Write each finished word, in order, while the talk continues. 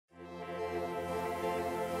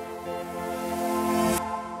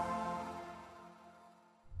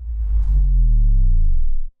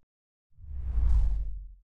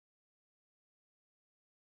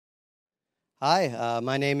Hi,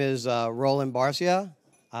 my name is Roland Barcia.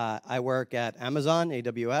 I work at Amazon,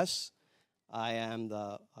 AWS. I am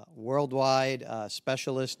the worldwide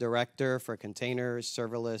specialist director for containers,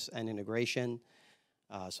 serverless, and integration.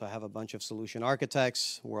 So I have a bunch of solution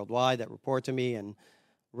architects worldwide that report to me, and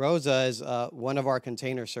ROSA is one of our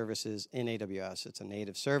container services in AWS. It's a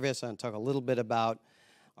native service. I'll talk a little bit about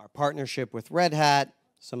our partnership with Red Hat,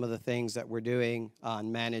 some of the things that we're doing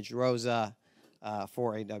on managed ROSA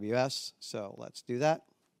for AWS. So let's do that.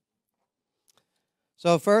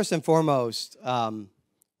 So first and foremost,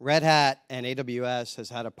 Red Hat and AWS has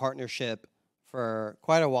had a partnership for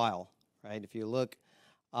quite a while, right? If you look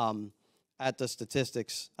at the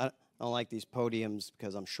statistics, I don't like these podiums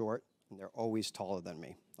because I'm short, and they're always taller than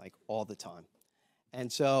me, like all the time.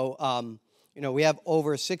 And so, we have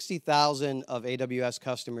over 60,000 of AWS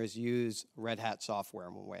customers use Red Hat software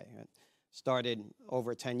in one way. It started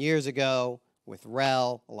over 10 years ago with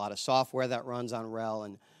RHEL, a lot of software that runs on RHEL,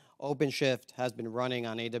 and OpenShift has been running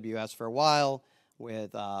on AWS for a while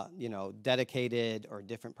with, dedicated or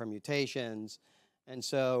different permutations. And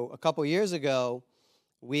so a couple years ago,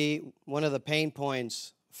 one of the pain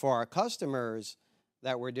points for our customers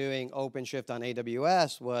that were doing OpenShift on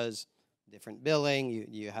AWS was different billing.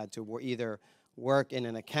 You had to either work in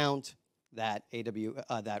an account that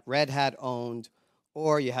that Red Hat owned,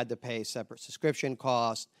 or you had to pay separate subscription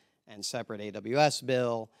costs and separate AWS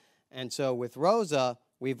bill. And so with ROSA,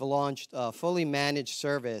 we've launched a fully managed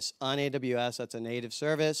service on AWS. That's a native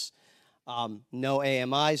service. No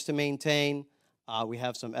AMIs to maintain. We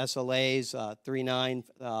have some SLAs,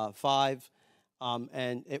 395,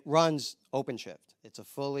 and it runs OpenShift. It's a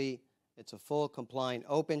full compliant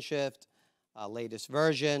OpenShift, latest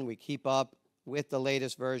version. We keep up with the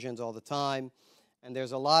latest versions all the time, and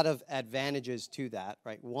there's a lot of advantages to that,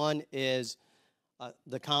 right? One is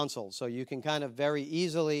the console. So you can kind of very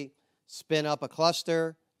easily spin up a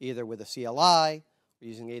cluster, either with a CLI,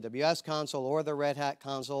 using AWS console or the Red Hat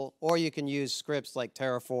console, or you can use scripts like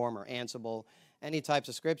Terraform or Ansible. Any types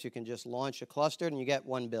of scripts, you can just launch a cluster and you get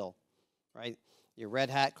one bill, right? Your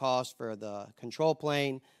Red Hat cost for the control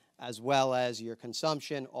plane, as well as your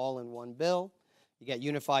consumption, all in one bill. You get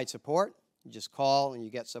unified support. You just call and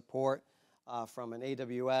you get support from an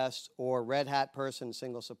AWS or Red Hat person,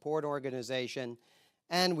 single support organization.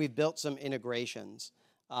 And we've built some integrations.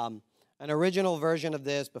 An original version of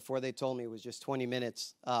this, before they told me it was just 20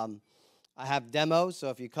 minutes, I have demos. So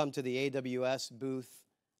if you come to the AWS booth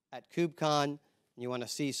at KubeCon and you want to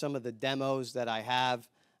see some of the demos that I have,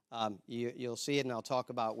 you'll see it, and I'll talk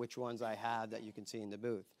about which ones I have that you can see in the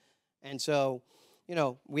booth. And so,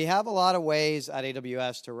 we have a lot of ways at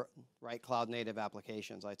AWS to write cloud-native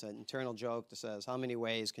applications. It's an internal joke that says, how many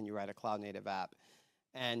ways can you write a cloud-native app?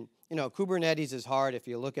 And, Kubernetes is hard. If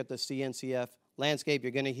you look at the CNCF landscape,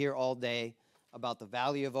 you're going to hear all day about the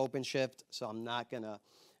value of OpenShift, so I'm not going to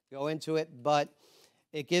go into it. But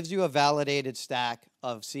it gives you a validated stack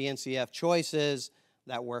of CNCF choices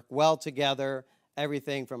that work well together,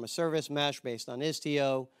 everything from a service mesh based on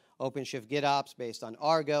Istio, OpenShift GitOps based on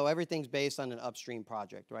Argo. Everything's based on an upstream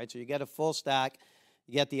project, right? So you get a full stack.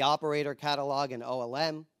 You get the operator catalog and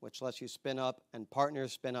OLM, which lets you spin up and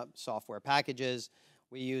partners spin up software packages.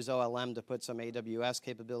 We use OLM to put some AWS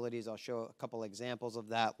capabilities. I'll show a couple examples of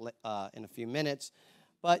that in a few minutes.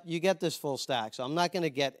 But you get this full stack. So I'm not going to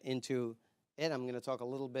get into it. I'm going to talk a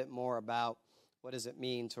little bit more about what does it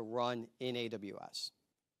mean to run in AWS.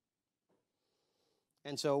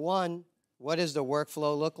 And so what does the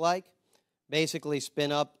workflow look like? Basically,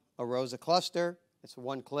 spin up a ROSA cluster. It's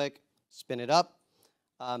one click, spin it up.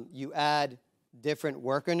 You add different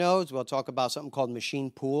worker nodes. We'll talk about something called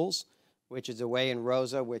machine pools, which is a way in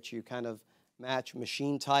ROSA which you kind of match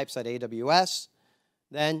machine types at AWS.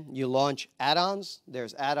 Then you launch add-ons.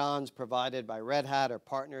 There's add-ons provided by Red Hat or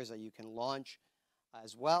partners that you can launch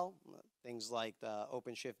as well. Things like the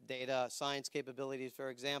OpenShift data science capabilities, for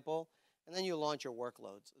example. And then you launch your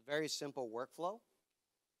workloads. A very simple workflow.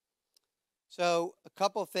 So a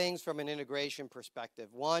couple things from an integration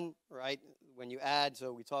perspective. One, right, when you add,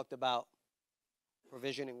 so we talked about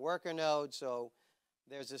provisioning worker nodes. So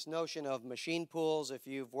there's this notion of machine pools. If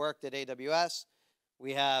you've worked at AWS,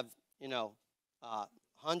 we have,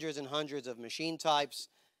 hundreds and hundreds of machine types.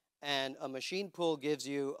 And a machine pool gives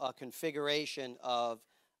you a configuration of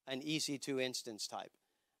an EC2 instance type.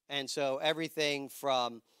 And so everything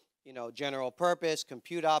from general purpose,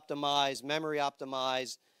 compute optimized, memory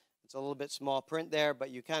optimized. It's a little bit small print there,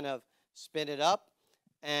 but you kind of spin it up,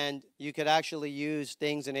 and you could actually use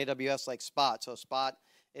things in AWS like Spot. So Spot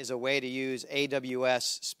is a way to use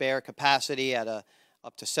AWS spare capacity at up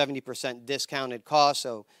to 70% discounted cost.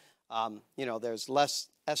 So There's less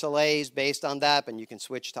SLAs based on that, and you can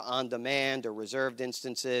switch to on-demand or reserved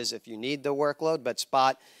instances if you need the workload. But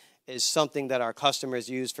Spot is something that our customers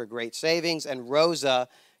use for great savings, and ROSA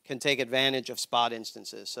can take advantage of Spot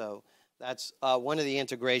instances. So that's one of the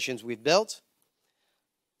integrations we've built.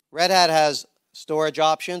 Red Hat has storage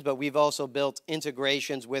options, but we've also built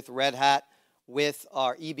integrations with Red Hat with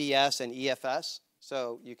our EBS and EFS.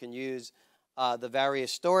 So you can use the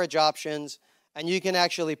various storage options, and you can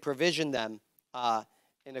actually provision them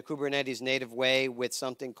in a Kubernetes native way with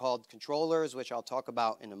something called controllers, which I'll talk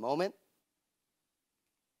about in a moment.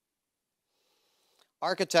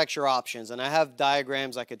 Architecture options, and I have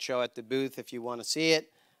diagrams I could show at the booth if you want to see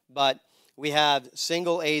it, but we have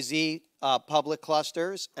single AZ public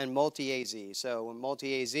clusters and multi-AZ. So in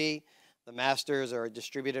multi-AZ, the masters are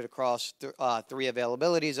distributed across 3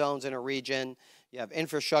 availability zones in a region. You have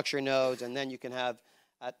infrastructure nodes, and then you can have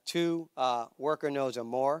 2 worker nodes or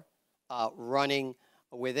more running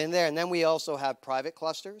within there. And then we also have private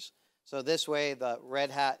clusters. So this way, the Red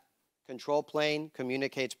Hat control plane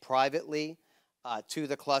communicates privately to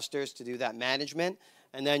the clusters to do that management.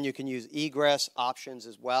 And then you can use egress options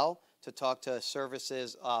as well to talk to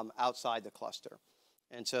services outside the cluster.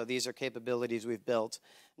 And so these are capabilities we've built.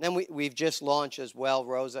 And then we've just launched as well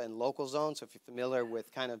ROSA and local zones. So if you're familiar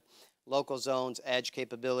with kind of local zones, edge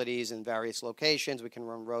capabilities in various locations, we can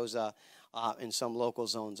run ROSA in some local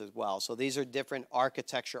zones as well. So these are different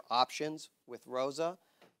architecture options with ROSA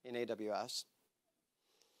in AWS.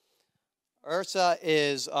 ROSA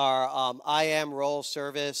is our IAM role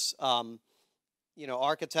service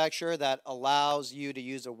architecture that allows you to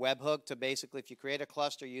use a webhook to basically, if you create a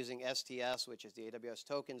cluster using STS, which is the AWS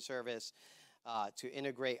token service, to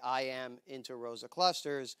integrate IAM into ROSA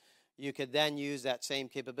clusters, you could then use that same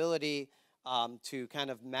capability to kind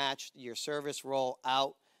of match your service role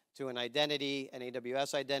out to an identity, an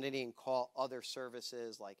AWS identity, and call other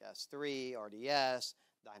services like S3, RDS,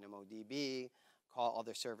 DynamoDB, call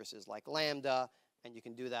other services like Lambda, and you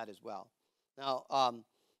can do that as well. Now,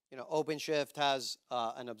 OpenShift has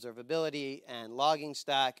an observability and logging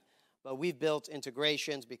stack, but we've built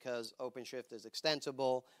integrations because OpenShift is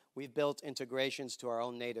extensible. We've built integrations to our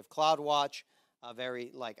own native CloudWatch,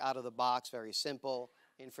 very out of the box, very simple.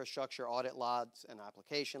 Infrastructure audit logs and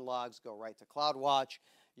application logs go right to CloudWatch.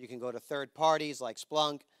 You can go to third parties like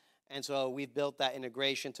Splunk. And so we've built that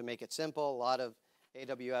integration to make it simple. A lot of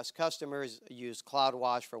AWS customers use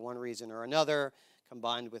CloudWatch for one reason or another,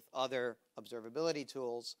 combined with other observability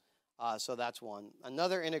tools. So that's one.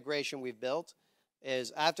 Another integration we've built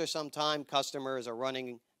is after some time, customers are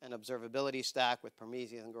running an observability stack with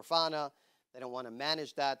Prometheus and Grafana. They don't want to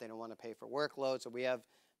manage that. They don't want to pay for workload. So we have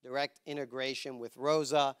direct integration with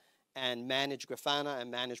ROSA and manage Grafana and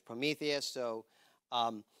manage Prometheus. So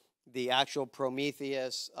the actual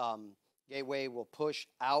Prometheus gateway will push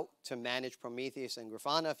out to manage Prometheus and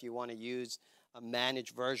Grafana. If you want to use a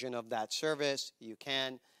managed version of that service, you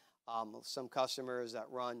can. Some customers that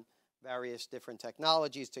run various different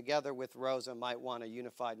technologies together with ROSA might want a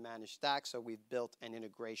unified managed stack, so we've built an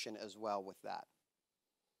integration as well with that.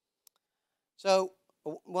 So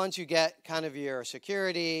once you get kind of your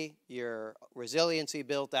security, your resiliency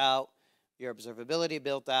built out, your observability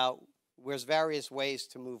built out, there's various ways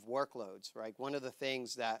to move workloads, right? One of the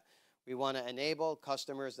things that we want to enable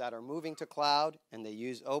customers that are moving to cloud and they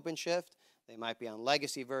use OpenShift, they might be on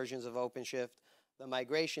legacy versions of OpenShift. The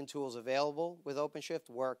migration tools available with OpenShift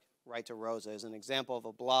work right to ROSA. As an example of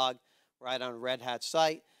a blog right on Red Hat's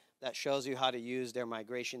site that shows you how to use their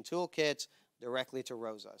migration toolkits directly to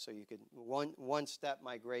ROSA. So you could one-step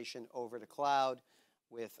migration over to cloud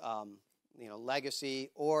with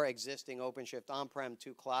legacy or existing OpenShift on-prem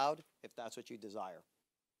to cloud if that's what you desire.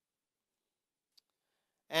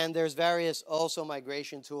 And there's various also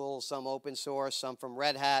migration tools, some open source, some from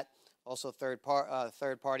Red Hat, also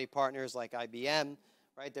third-party partners like IBM,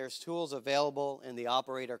 right? There's tools available in the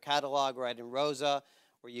operator catalog right in ROSA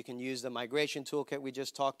where you can use the migration toolkit we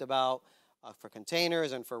just talked about for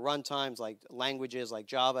containers and for runtimes like languages like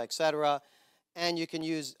Java, etc. And you can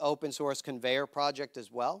use open source Conveyor project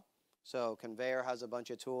as well. So Conveyor has a bunch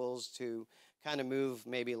of tools to kind of move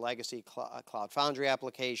maybe legacy Cloud Foundry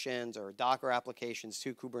applications or Docker applications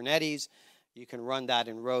to Kubernetes. You can run that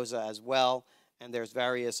in ROSA as well. And there's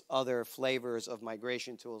various other flavors of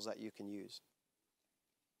migration tools that you can use.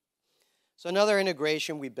 So another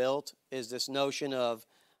integration we built is this notion of,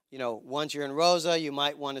 once you're in ROSA, you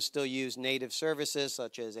might want to still use native services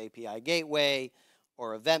such as API Gateway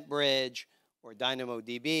or Event Bridge or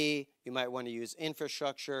DynamoDB. You might want to use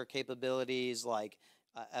infrastructure capabilities like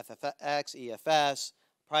FFX, EFS,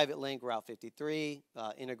 Private Link, Route 53,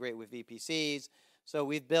 integrate with VPCs. So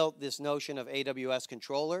we've built this notion of AWS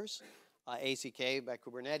controllers, ACK by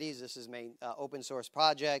Kubernetes. This is an open source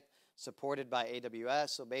project supported by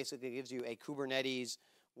AWS. So basically it gives you a Kubernetes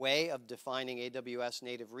way of defining AWS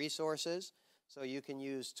native resources. So you can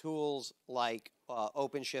use tools like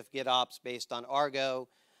OpenShift GitOps based on Argo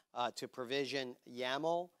to provision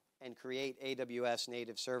YAML and create AWS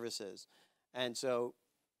native services. And so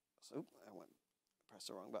press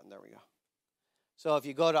the wrong button, there we go. So if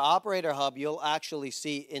you go to Operator Hub, you'll actually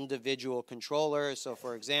see individual controllers. So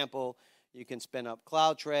for example, you can spin up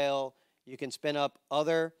CloudTrail, you can spin up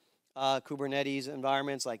other Kubernetes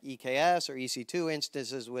environments like EKS or EC2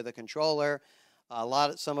 instances with a controller.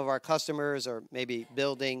 Some of our customers are maybe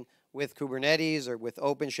building with Kubernetes or with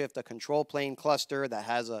OpenShift a control plane cluster that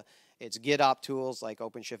has its GitOps tools like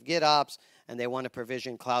OpenShift GitOps, and they want to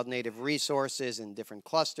provision cloud native resources in different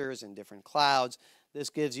clusters and different clouds. This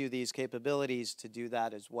gives you these capabilities to do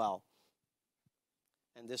that as well.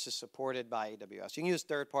 And this is supported by AWS. You can use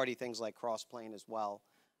third-party things like Crossplane as well.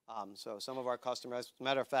 So some of our customers, as a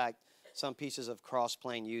matter of fact, some pieces of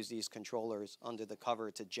Crossplane use these controllers under the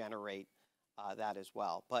cover to generate that as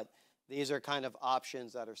well. But these are kind of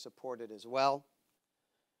options that are supported as well.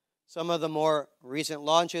 Some of the more recent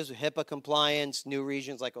launches, HIPAA compliance, new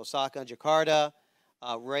regions like Osaka, Jakarta,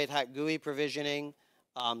 Red Hat GUI provisioning,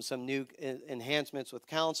 some new enhancements with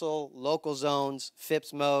Council, local zones,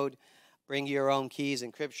 FIPS mode, bring your own keys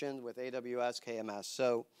encryption with AWS KMS.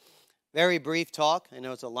 So very brief talk. I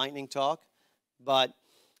know it's a lightning talk, but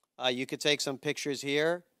you could take some pictures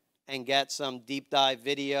here and get some deep dive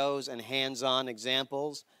videos and hands-on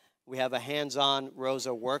examples. We have a hands-on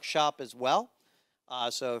ROSA workshop as well.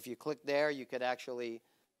 So if you click there, you could actually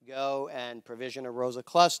go and provision a ROSA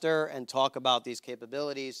cluster and talk about these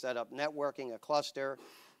capabilities, set up networking, a cluster,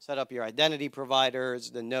 set up your identity providers,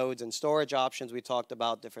 the nodes and storage options we talked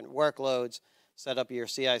about, different workloads, set up your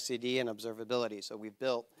CI/CD and observability. So we've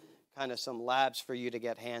built kind of some labs for you to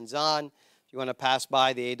get hands-on. If you want to pass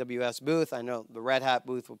by the AWS booth, I know the Red Hat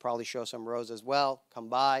booth will probably show some ROSA as well. Come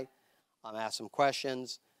by, ask some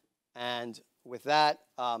questions. And with that,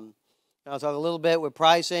 I'll talk a little bit with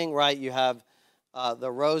pricing, right? You have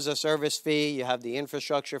the ROSA service fee, you have the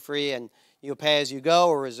infrastructure fee, and you pay as you go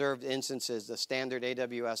or reserved instances, the standard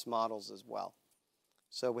AWS models as well.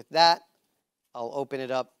 So with that, I'll open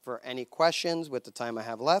it up for any questions with the time I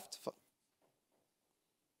have left.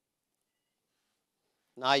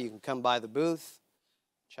 Now you can come by the booth,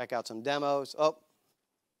 check out some demos. Oh.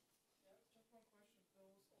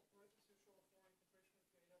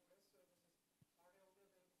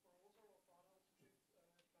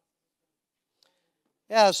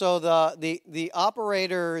 Yeah, so the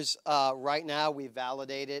operators right now we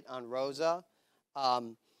validated on ROSA.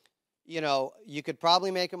 You know, you could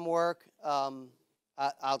probably make them work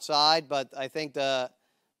outside, but I think the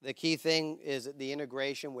key thing is the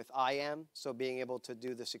integration with IAM. So being able to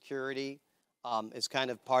do the security is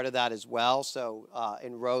kind of part of that as well. So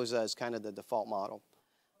in ROSA is kind of the default model.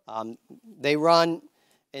 They run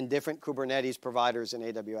in different Kubernetes providers in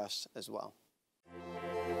AWS as well.